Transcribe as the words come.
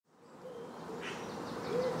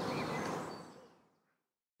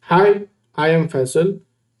Hi, I am Faisal,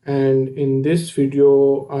 and in this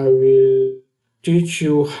video, I will teach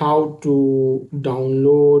you how to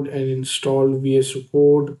download and install VS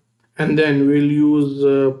Code, and then we'll use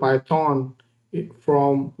Python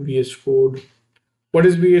from VS Code. What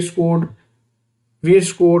is VS Code?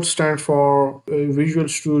 VS Code stands for Visual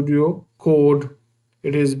Studio Code.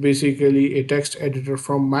 It is basically a text editor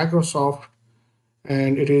from Microsoft,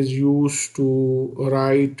 and it is used to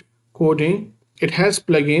write coding. It has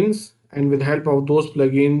plugins, and with the help of those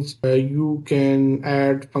plugins, you can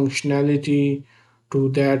add functionality to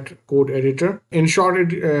that code editor. In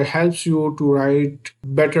short, it helps you to write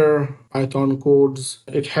better Python codes.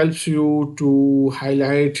 It helps you to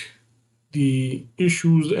highlight the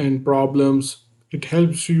issues and problems. It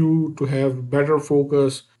helps you to have better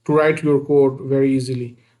focus to write your code very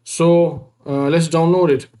easily. So let's download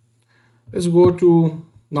it. Let's go to,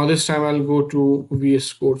 now this time I'll go to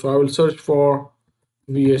VS Code. So I will search for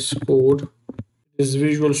VS Code. This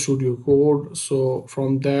Visual Studio Code. So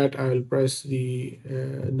from that I will press the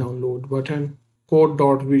download button,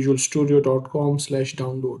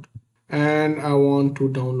 code.visualstudio.com/download. And I want to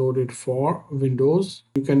download it for Windows.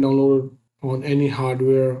 You can download it on any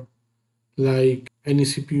hardware like any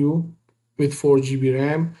CPU with 4 GB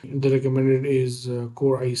RAM. The recommended is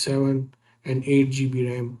Core i7 and 8 GB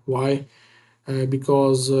RAM. Why?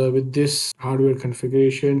 Because with this hardware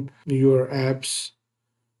configuration, your apps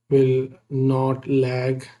will not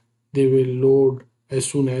lag. They will load as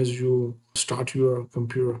soon as you start your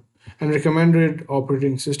computer. And recommended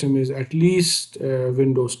operating system is at least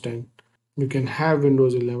Windows 10. You can have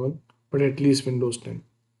Windows 11, but at least Windows 10.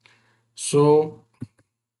 So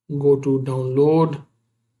go to download,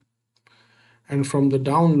 and from the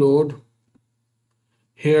download,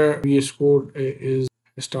 here VS Code is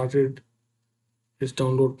started its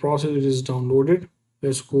download process. It is downloaded.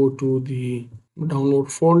 Let's go to the download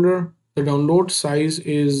folder. The download size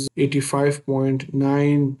is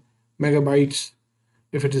 85.9 megabytes.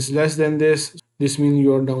 If it is less than this means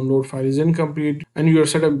your download file is incomplete and your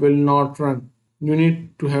setup will not run. You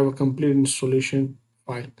need to have a complete installation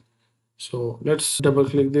file. So let's double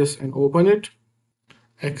click this and open it.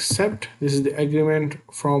 Accept. This is the agreement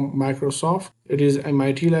from Microsoft. It is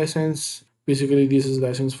MIT license. Basically, this is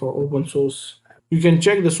license for open source. You can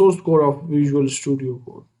check the source code of Visual Studio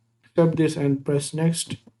Code. Accept this and press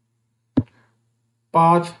next.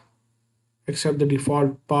 Path. Accept the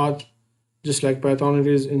default path. Just like Python, it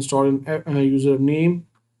is installing username,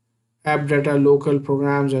 app data, local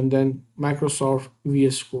programs, and then Microsoft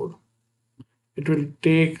VS Code. It will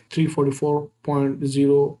take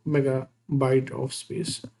 344.0 megabyte of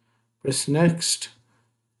space. Press next.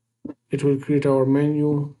 It will create our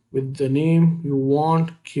menu with the name you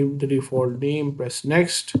want. Keep the default name. Press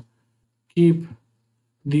next. Keep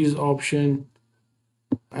these options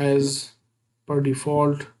as per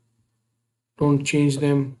default. Don't change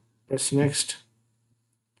them. Press next.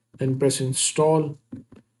 Then press install.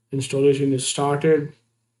 Installation is started.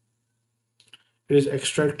 It is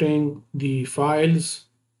extracting the files,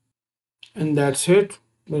 and that's it.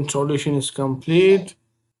 The installation is complete.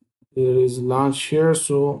 There is launch here,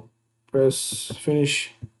 so press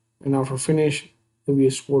finish, and after finish the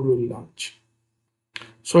VS Code will launch.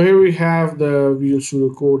 So here we have the Visual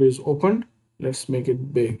Studio Code is opened. Let's make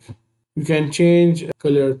it big. You can change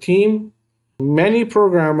color theme. Many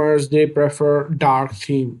programmers, they prefer dark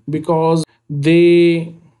theme because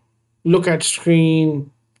they look at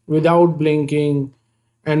screen without blinking,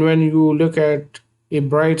 and when you look at a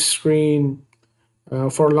bright screen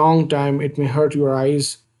for a long time, it may hurt your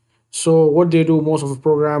eyes. So what they do, most of the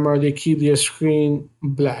programmer, they keep their screen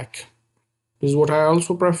black. This is what I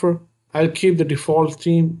also prefer. I'll keep the default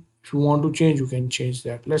theme. If you want to change, you can change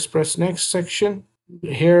that. Let's press next section.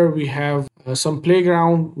 Here we have some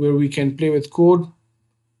playground where we can play with code.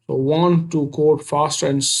 So want to code faster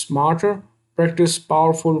and smarter? Practice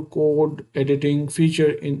powerful code editing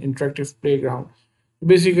feature in interactive playground.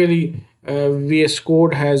 Basically, VS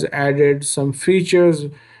Code has added some features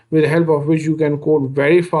with the help of which you can code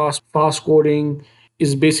very fast. Fast coding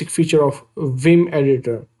is basic feature of Vim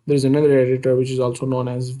editor. There is another editor which is also known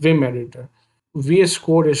as Vim editor. VS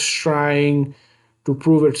Code is trying to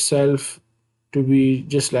prove itself to be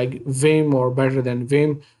just like Vim or better than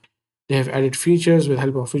Vim. They have added features with the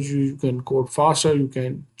help of which you can code faster. You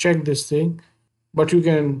can check this thing, but you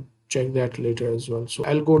can check that later as well. So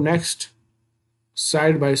I'll go next.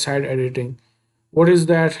 Side by side editing. What is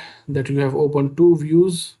that? That you have opened two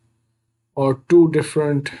views or two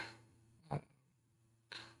different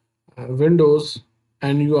windows,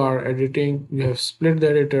 and you are editing. You have split the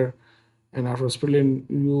editor, and after splitting,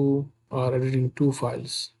 you are editing two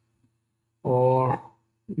files, or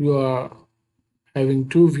you are having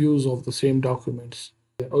two views of the same documents,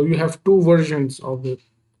 or you have two versions of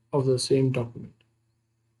the same document.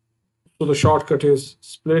 So the shortcut is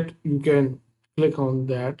split. You can click on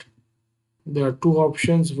that. There are two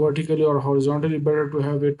options, vertically or horizontally. Better to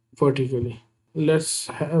have it vertically. Let's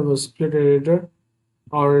have a split editor.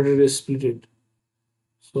 Our editor is splitted.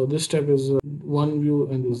 So this step is one view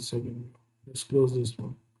and this is second view. Let's close this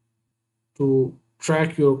one. To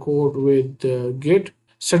track your code with Git,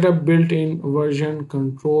 set up built-in version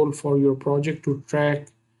control for your project to track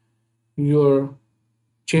your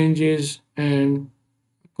changes and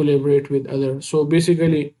collaborate with others. So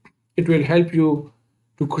basically, it will help you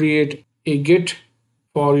to create a Git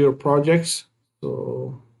for your projects.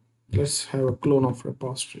 So let's have a clone of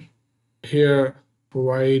repository. Here,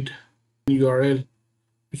 provide URL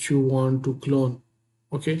which you want to clone.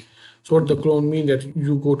 Okay, so what the clone mean that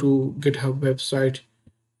you go to GitHub website,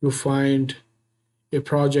 you find a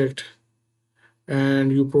project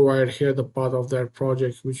and you provide here the path of that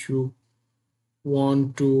project which you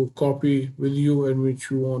want to copy with you and which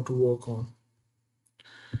you want to work on.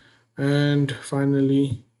 And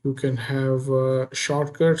finally, you can have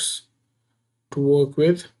shortcuts to work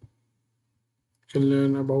with. You can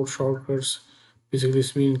learn about shortcuts. Basically,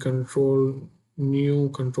 this means control new,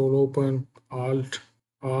 control open, alt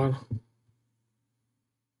R.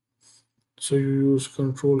 So you use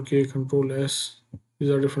control K, control S. These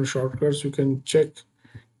are different shortcuts. You can check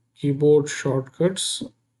keyboard shortcuts.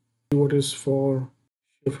 What is for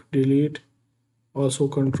shift delete, also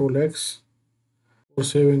control X for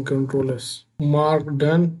saving, control S. Mark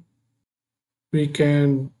done. We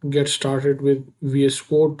can get started with VS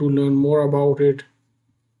Code to learn more about it.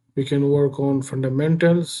 We can work on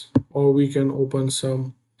fundamentals or we can open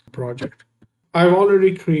some project. I've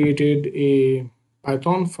already created a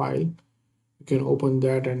Python file. You can open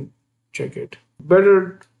that and check it.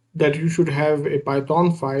 Better that you should have a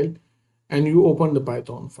Python file and you open the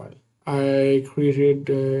Python file. I created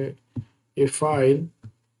a file.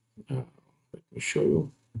 Let me show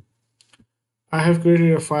you. I have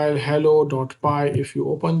created a file hello.py. If you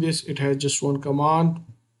open this, it has just one command.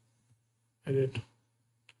 Edit,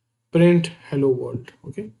 print hello world.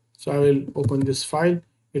 Okay, so I will open this file.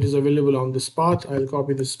 It is available on this path. I'll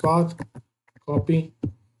copy this path, copy,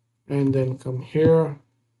 and then come here,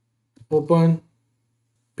 open,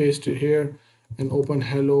 paste it here, and open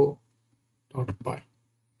hello.py.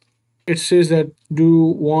 It says that do you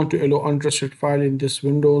want to allow untrusted file in this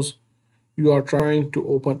Windows? You are trying to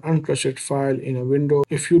open untrusted file in a window.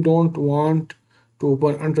 If you don't want to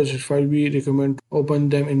open untrusted file, we recommend open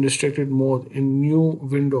them in restricted mode in new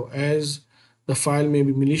window as the file may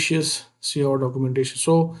be malicious. See our documentation.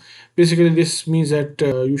 So basically this means that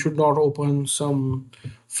you should not open some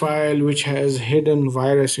file which has hidden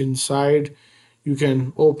virus inside. You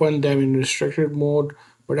can open them in restricted mode,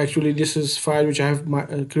 but actually this is file which I have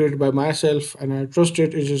created by myself and I trust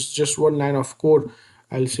it. It is just one line of code.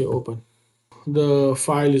 I'll say open. The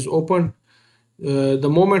file is open. The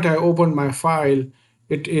moment I open my file,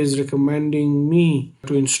 it is recommending me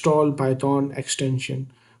to install Python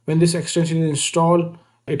extension. When this extension is installed,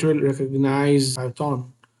 it will recognize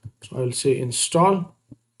Python. So I'll say install.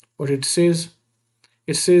 What it says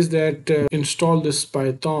that install this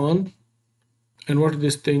Python. And what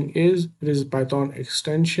this thing is, it is a Python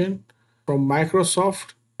extension from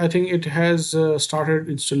Microsoft. I think it has started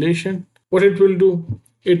installation. What it will do,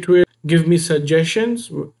 it will give me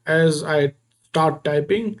suggestions as I start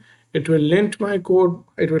typing. It will lint my code,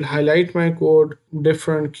 it will highlight my code,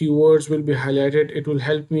 different keywords will be highlighted. It will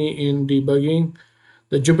help me in debugging.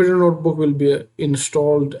 The Jupyter Notebook will be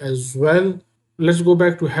installed as well. Let's go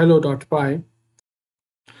back to hello.py.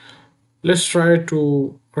 Let's try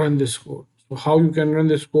to run this code. So how you can run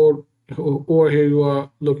this code, over here you are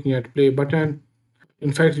looking at play button.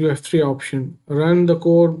 In fact, you have three options: run the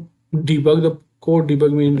code, debug the code.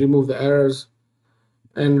 Debug means remove the errors,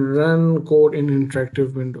 and run code in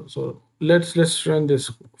interactive window. So let's run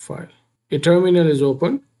this file. A terminal is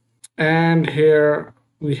open, and here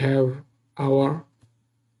we have our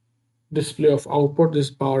display of output.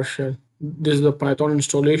 This PowerShell. This is the Python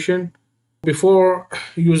installation. Before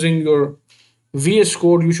using your VS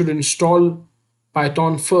Code, you should install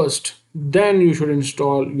Python first. Then you should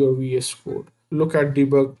install your VS Code. Look at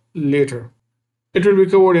debug later. It will be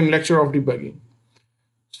covered in lecture of debugging.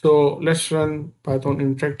 So let's run Python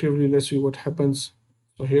interactively. Let's see what happens.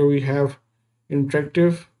 So here we have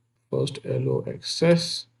interactive. First allow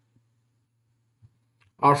access.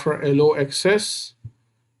 After allow access,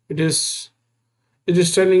 it is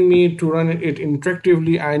telling me to run it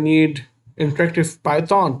interactively. I need interactive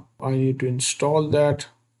Python. I need to install that.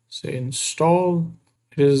 Say install.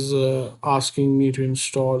 It is asking me to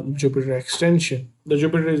install Jupyter extension. The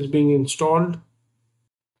Jupyter is being installed.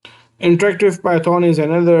 Interactive Python is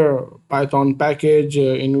another Python package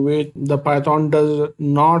in which the Python does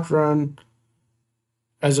not run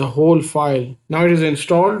as a whole file. Now it is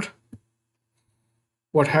installed.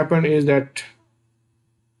 What happened is that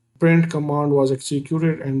print command was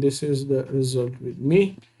executed, and this is the result with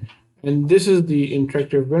me. And this is the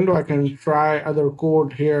interactive window. I can try other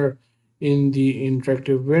code here in the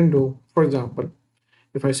interactive window. For example,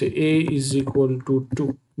 if I say a is equal to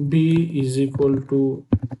 2, b is equal to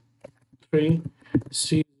 3,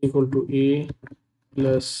 c is equal to a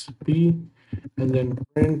plus b, and then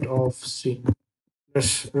print of c.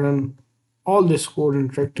 Let's run all this code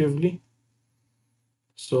interactively.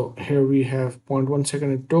 So here we have 0.1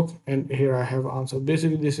 second it took, and here I have answer.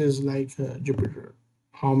 Basically, this is like Jupyter.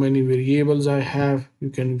 How many variables I have?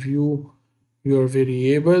 You can view your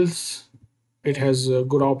variables. It has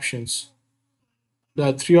good options.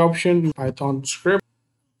 The three options: Python script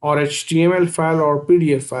or HTML file or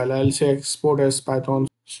PDF file. I'll say export as Python.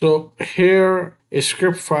 So here a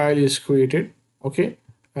script file is created. Okay,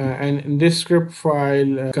 and in this script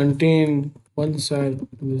file contain one cell.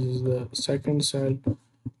 This is the second cell.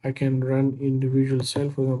 I can run individual cell.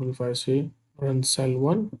 For example, if I say run cell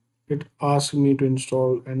 1, it asks me to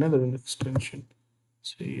install another extension.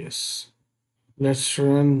 Say yes. Let's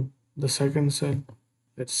run the second cell.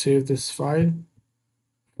 Let's save this file.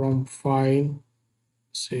 From file,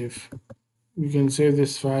 save. You can save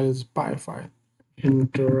this file as py file,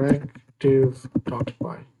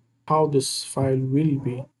 interactive.py. How this file will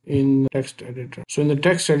be in text editor. So in the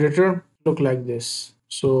text editor, look like this.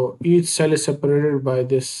 So each cell is separated by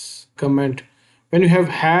this comment. When you have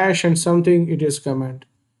hash and something, it is comment.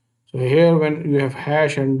 So here when you have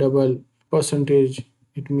hash and double percentage,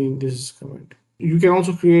 it means this is comment. You can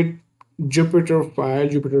also create Jupyter file,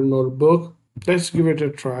 Jupyter Notebook. Let's give it a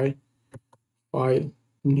try. File,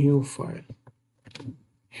 new file.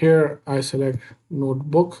 Here I select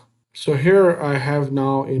notebook. So here I have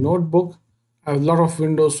now a notebook. I have a lot of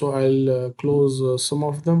windows, so I'll close some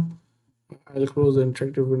of them. I'll close the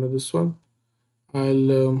interactive window, this one.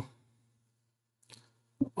 I'll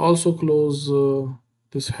also close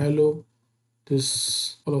this hello,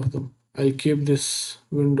 this, all of them. I'll keep this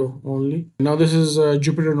window only. Now this is a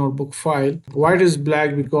Jupyter Notebook file. Why it is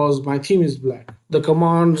black? Because my theme is black. The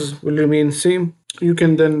commands will remain same. You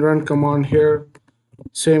can then run command here.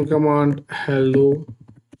 Same command, hello.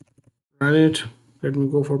 Run it. Let me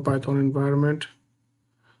go for Python environment.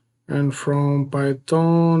 And from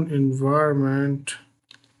Python environment,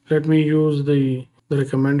 let me use the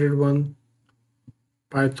recommended one,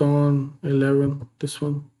 Python 11, this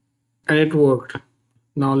one. And it worked.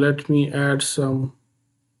 Now let me add some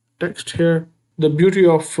text here. The beauty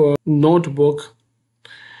of Notebook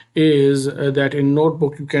is that in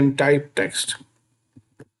Notebook you can type text.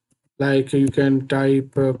 Like you can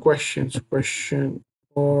type question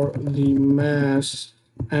for the mass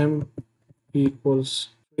m equals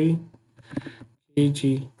 3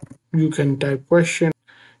 kg. You can type question.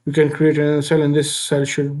 You can create another cell, and this cell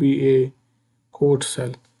should be a quote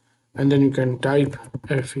cell. And then you can type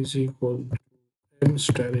f is equal to m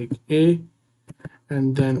static a,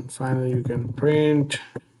 and then finally you can print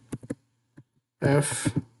f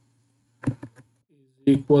is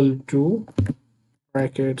equal to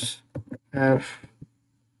brackets f.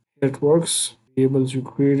 It works. Variables you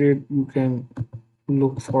created, you can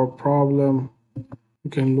look for problem, you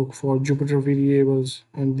can look for Jupyter variables,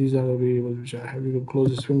 and these are the variables which I have. You can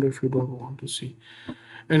close this window if you don't want to see.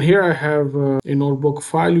 And here I have a notebook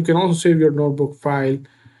file. You can also save your notebook file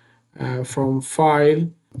from file,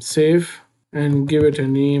 save, and give it a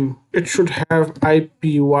name. It should have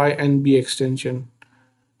IPYNB extension,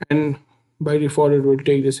 and by default it will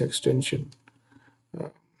take this extension. You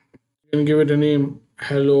can give it a name,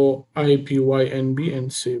 hello IPYNB,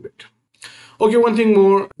 and save it. Okay, one thing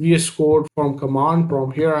more, VS Code from command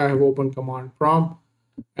prompt. Here I have opened command prompt,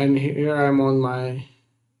 and here I'm on my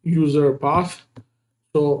user path.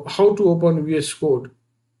 So how to open VS Code?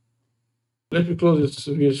 Let me close this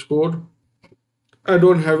VS Code. I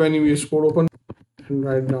don't have any VS Code open, and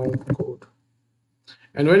write down code.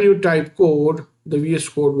 And when you type code, the VS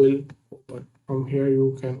Code will open. From here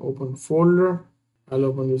you can open folder. I'll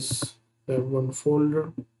open this lab1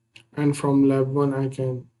 folder, and from lab1 I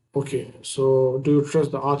can, okay, so do you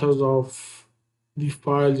trust the authors of the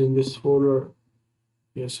files in this folder?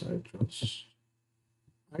 Yes, I trust.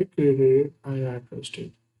 I created it and I trust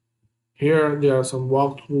it. Here there are some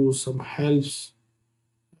walkthroughs, some helps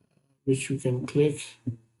which you can click,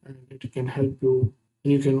 and it can help you.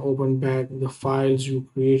 You can open back the files you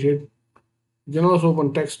created. You can also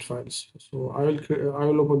open text files. So I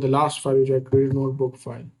will open the last file which I created, notebook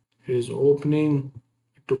file. It is opening.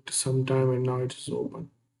 It took some time and now it is open.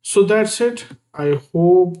 So that's it. I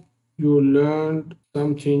hope you learned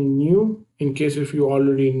something new. In case if you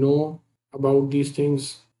already know about these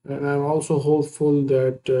things, and I'm also hopeful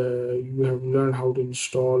that you have learned how to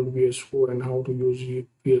install VS Code and how to use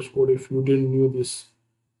VS Code if you didn't knew this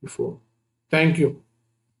before. Thank you.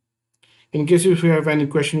 In case if you have any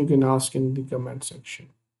question, you can ask in the comment section.